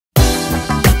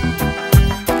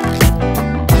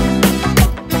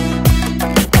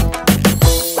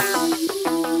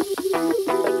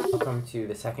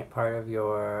the second part of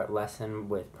your lesson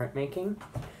with printmaking.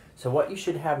 So what you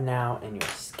should have now in your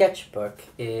sketchbook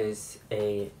is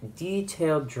a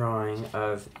detailed drawing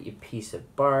of a piece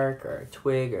of bark or a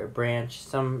twig or a branch,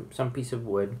 some piece of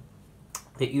wood,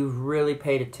 that you've really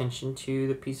paid attention to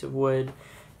the piece of wood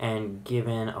and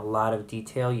given a lot of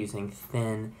detail using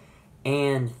thin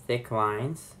and thick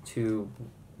lines to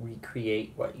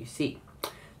recreate what you see.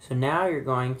 So now you're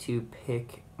going to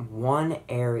pick one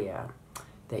area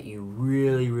that you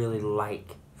really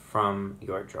like from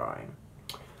your drawing.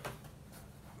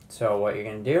 So what you're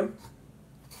going to do,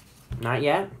 not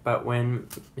yet, but when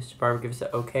Mr. Barber gives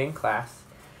the okay in class,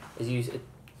 is use a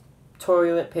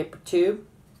toilet paper tube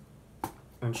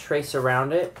and trace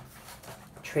around it.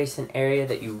 Trace an area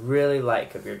that you really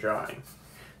like of your drawing.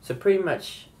 So pretty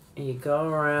much you go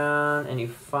around and you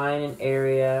find an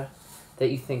area that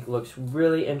you think looks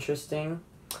really interesting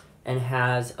and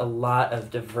has a lot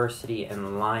of diversity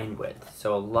in line width.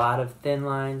 So a lot of thin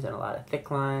lines and a lot of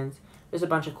thick lines. There's a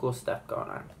bunch of cool stuff going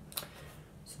on.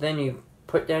 So then you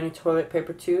put down your toilet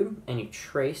paper tube and you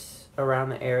trace around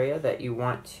the area that you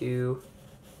want to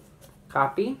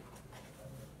copy,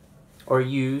 or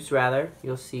use rather.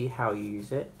 You'll see how you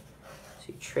use it. So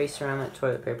you trace around that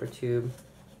toilet paper tube.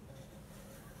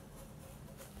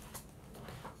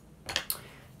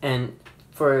 And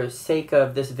for sake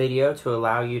of this video, to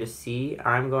allow you to see,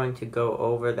 I'm going to go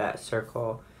over that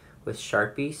circle with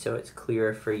Sharpie so it's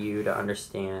clearer for you to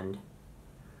understand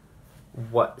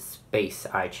what space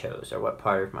I chose or what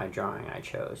part of my drawing I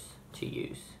chose to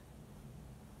use.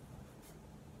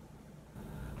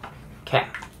 Okay.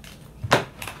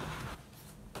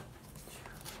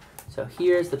 So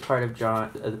here's the part of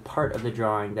the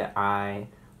drawing that I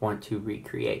want to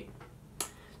recreate.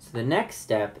 So the next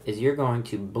step is you're going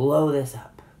to blow this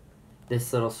up,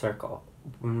 this little circle.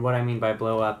 And what I mean by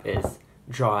blow up is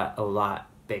draw it a lot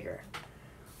bigger.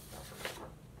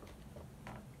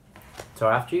 So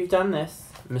after you've done this,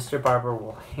 Mr. Barber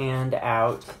will hand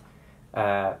out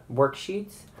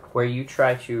worksheets where you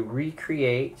try to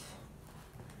recreate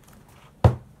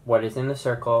what is in the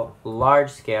circle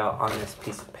large scale on this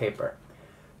piece of paper.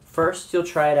 First, you'll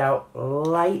try it out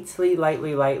lightly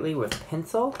with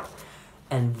pencil,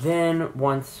 and then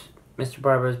once Mr.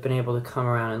 Barber has been able to come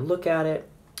around and look at it,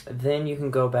 then you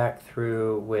can go back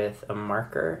through with a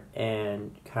marker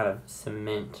and kind of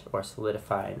cement or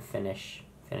solidify and finish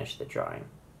the drawing.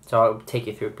 So I'll take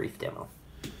you through a brief demo.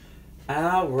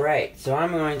 Alright, so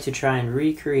I'm going to try and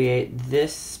recreate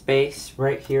this space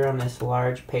right here on this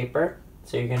large paper.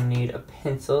 So you're going to need a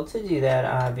pencil to do that,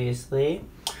 obviously.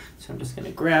 So I'm just going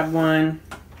to grab one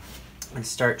and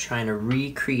start trying to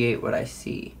recreate what I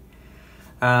see.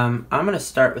 I'm going to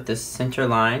start with this center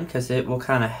line because it will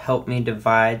kind of help me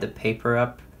divide the paper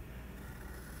up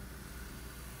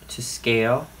to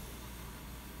scale.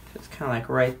 It's kind of like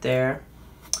right there.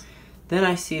 Then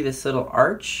I see this little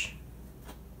arch.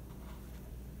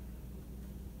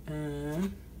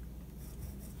 And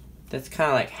that's kind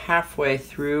of like halfway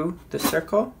through the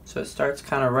circle. So it starts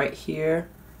kind of right here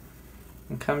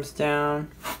and comes down.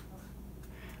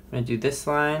 I'm going to do this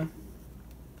line.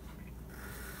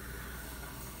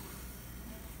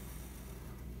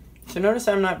 So notice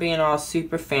I'm not being all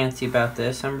super fancy about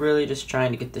this. I'm really just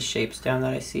trying to get the shapes down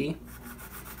that I see.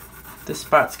 This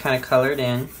spot's kind of colored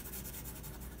in.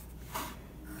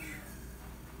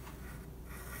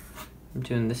 I'm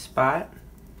doing this spot.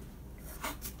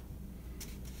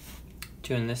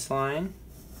 Doing this line.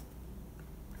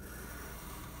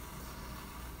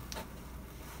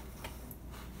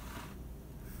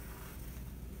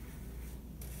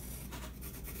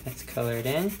 That's colored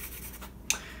in.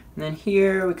 And then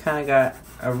here we kind of got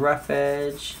a rough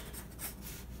edge.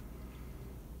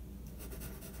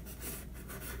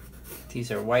 These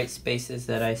are white spaces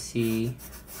that I see.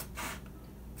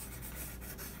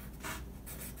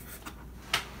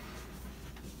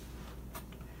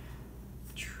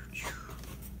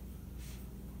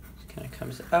 Kind of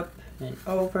comes up and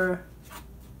over.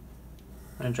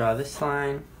 I'm going to draw this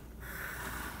line.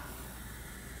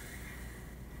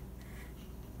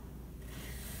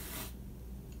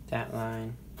 That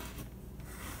line.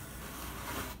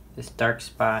 This dark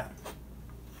spot.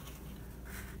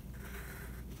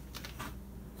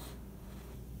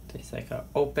 There's like an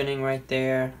opening right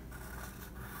there.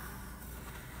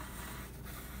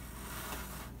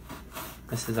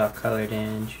 This is all colored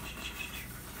in.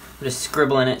 I'm just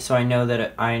scribbling it so I know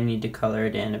that I need to color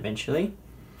it in eventually.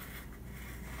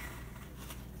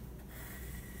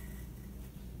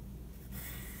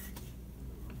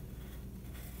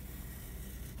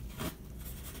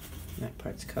 That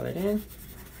part's colored in.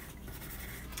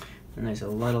 And there's a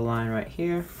little line right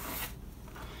here.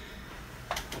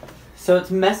 So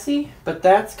it's messy, but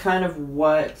that's kind of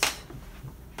what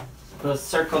the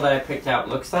circle that I picked out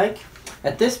looks like.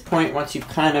 At this point, once you've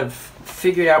kind of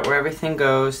figured out where everything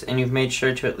goes and you've made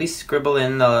sure to at least scribble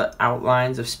in the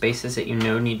outlines of spaces that you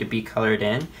know need to be colored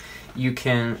in, you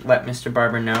can let Mr.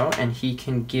 Barber know, and he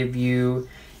can give you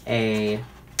a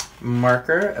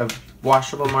marker, a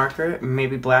washable marker,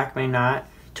 maybe black, may not,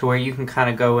 to where you can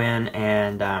kind of go in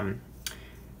and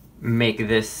make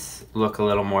this look a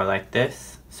little more like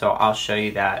this. So I'll show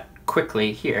you that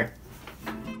quickly here.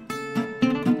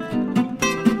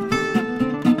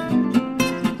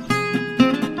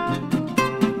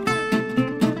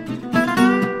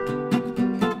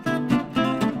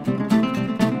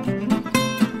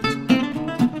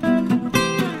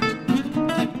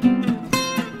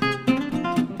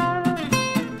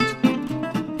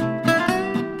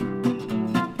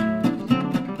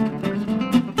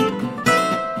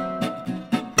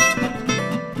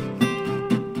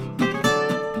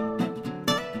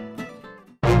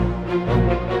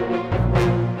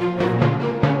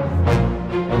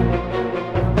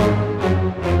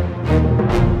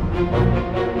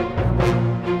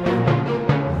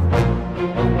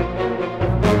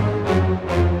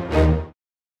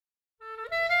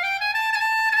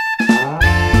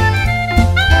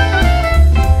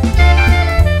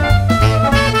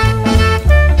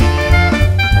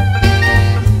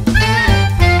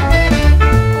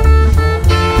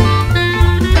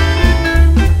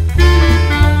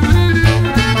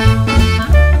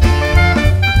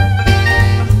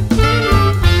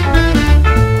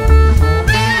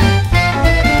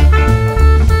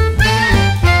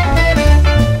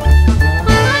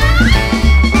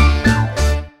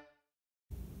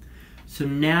 So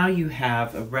now you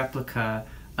have a replica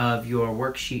of your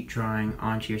worksheet drawing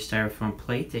onto your styrofoam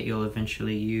plate that you'll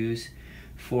eventually use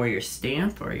for your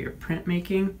stamp or your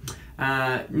printmaking.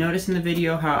 Notice in the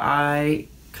video how I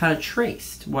kind of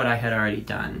traced what I had already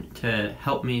done to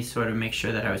help me sort of make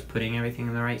sure that I was putting everything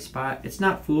in the right spot. It's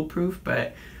not foolproof,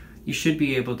 but you should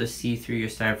be able to see through your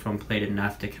styrofoam plate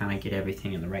enough to kind of get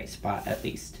everything in the right spot at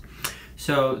least.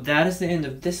 So that is the end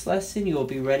of this lesson. You will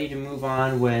be ready to move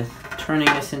on with turning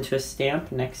this into a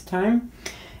stamp next time.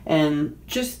 And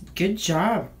just good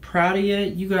job. Proud of you.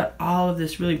 You got all of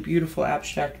this really beautiful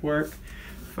abstract work.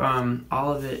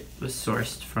 All of it was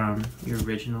sourced from your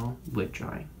original wood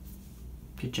drawing.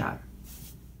 Good job.